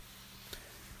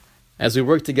As we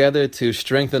work together to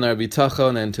strengthen our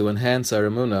bitachon and to enhance our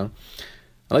emunah,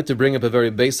 I'd like to bring up a very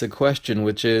basic question,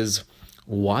 which is,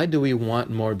 why do we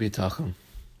want more bitachon?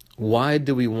 Why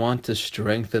do we want to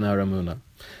strengthen our emunah?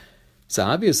 So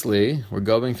obviously, we're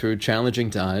going through challenging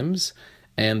times,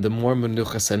 and the more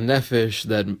menuchas hanefesh,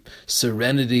 that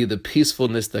serenity, the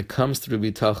peacefulness that comes through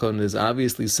bitachon is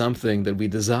obviously something that we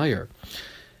desire.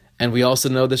 And we also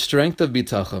know the strength of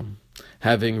bitachon.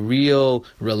 Having real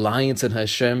reliance in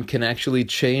Hashem can actually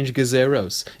change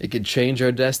gezeros. It could change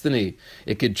our destiny.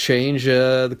 It could change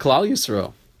the Klal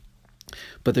Yisrael.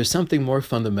 But there's something more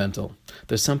fundamental.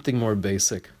 There's something more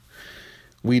basic.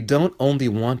 We don't only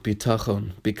want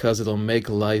bitachon because it'll make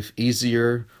life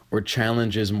easier or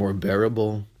challenges more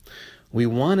bearable. We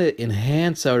want to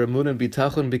enhance our emunah and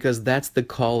bitachon because that's the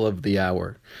call of the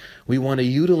hour. We want to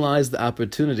utilize the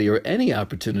opportunity, or any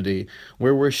opportunity,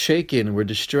 where we're shaken, we're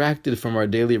distracted from our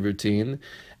daily routine,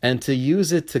 and to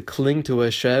use it to cling to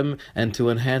Hashem and to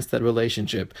enhance that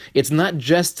relationship. It's not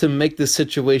just to make the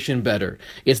situation better.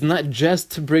 It's not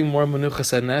just to bring more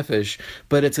menuchas hanefesh,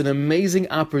 but it's an amazing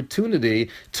opportunity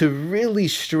to really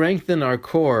strengthen our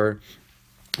core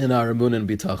in our emunah and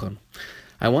bitachon.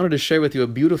 I wanted to share with you a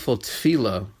beautiful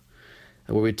tefillah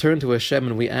where we turn to Hashem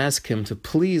and we ask Him to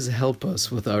please help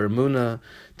us with our emunah,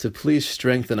 to please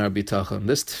strengthen our bitachon.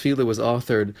 This tefillah was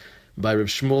authored by Rav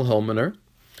Shmuel Holmener.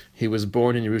 He was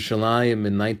born in Yerushalayim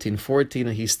in 1914,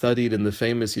 and he studied in the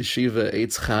famous yeshiva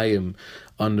Eitz Chaim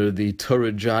under the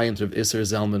Torah giant of Isser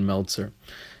Zalman Meltzer.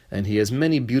 And he has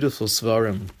many beautiful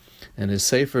svarim. And his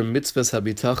sefer Mitzvahs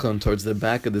HaBitachon, towards the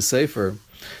back of the sefer,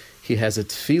 he has a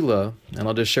tefillah, and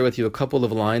I'll just share with you a couple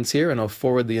of lines here, and I'll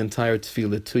forward the entire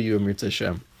tefillah to you, Amir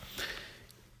Hashem.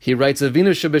 He writes,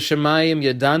 Avinu shebeshamayim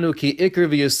yadanu ki ikr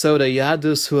v'yesod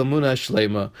yadus hu emunah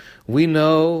shlema. We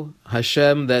know,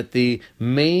 Hashem, that the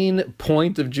main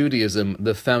point of Judaism,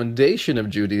 the foundation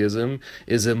of Judaism,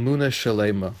 is emunah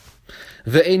shlema.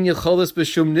 Ve'ein yecholos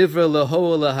b'shum nivra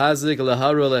lahoa lahazik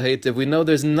lahara lahetiv. We know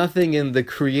there's nothing in the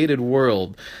created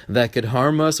world that could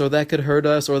harm us, or that could hurt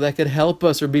us, or that could help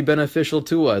us, or be beneficial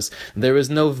to us. There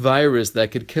is no virus that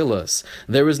could kill us.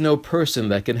 There is no person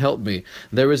that can help me.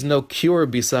 There is no cure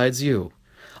besides you.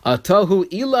 Atahu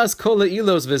ilas kola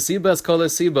ilos vesibas kola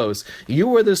sibos.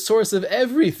 You are the source of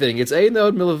everything. It's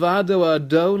einod milvado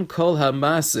adon kol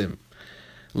hamasim.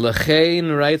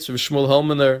 Lachein, writes from Shmuel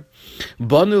Holmener,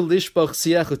 Banu lishbach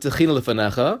siach u'techina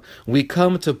lefanecha. We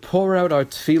come to pour out our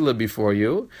tefillah before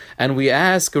you, and we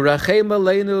ask, Rachem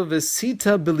aleinu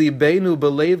v'sita b'libeinu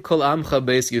b'leiv kol amcha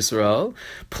beis Yisrael.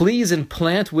 Please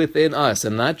implant within us,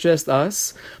 and not just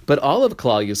us, but all of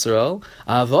Klal Yisrael,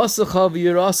 avasacha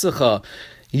v'yirasacha,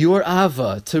 your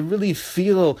ava, to really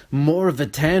feel more of a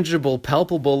tangible,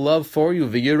 palpable love for you,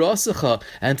 v'yirasacha,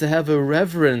 and to have a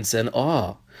reverence and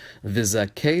awe.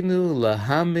 V'zakenu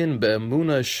lahamin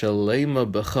be'emunah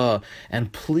shalema b'cha,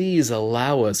 and please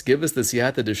allow us, give us the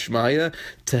siyata d'shmaya,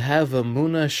 to have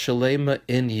emunah shalema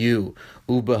in you.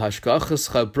 Uba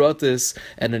hashkachas chabrotis,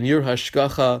 and in your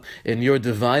hashkacha, in your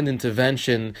divine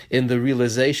intervention, in the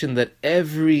realization that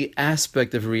every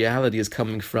aspect of reality is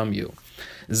coming from you.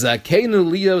 Zakenu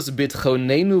lios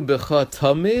bitchonenu becha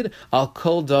tamid al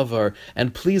kol davar,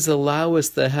 and please allow us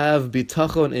to have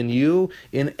bitachon in you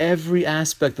in every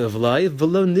aspect of life.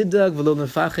 V'lo nidag v'lo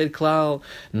nefached klal,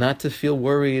 not to feel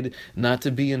worried, not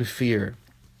to be in fear.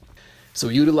 So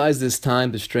we utilize this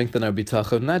time to strengthen our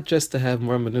bitachon, not just to have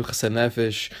more menuchas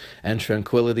hanefesh and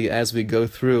tranquility as we go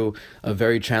through a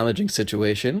very challenging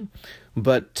situation,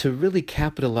 but to really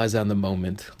capitalize on the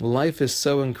moment. Life is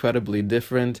so incredibly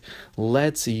different.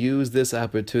 Let's use this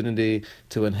opportunity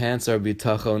to enhance our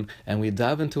bitachon, and we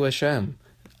dive into Hashem.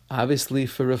 Obviously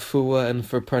for refuah and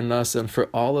for parnas and for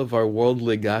all of our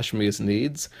worldly gashmias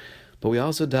needs, but we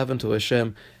also dive into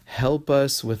Hashem. Help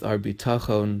us with our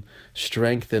bitachon,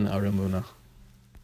 strengthen our emunah.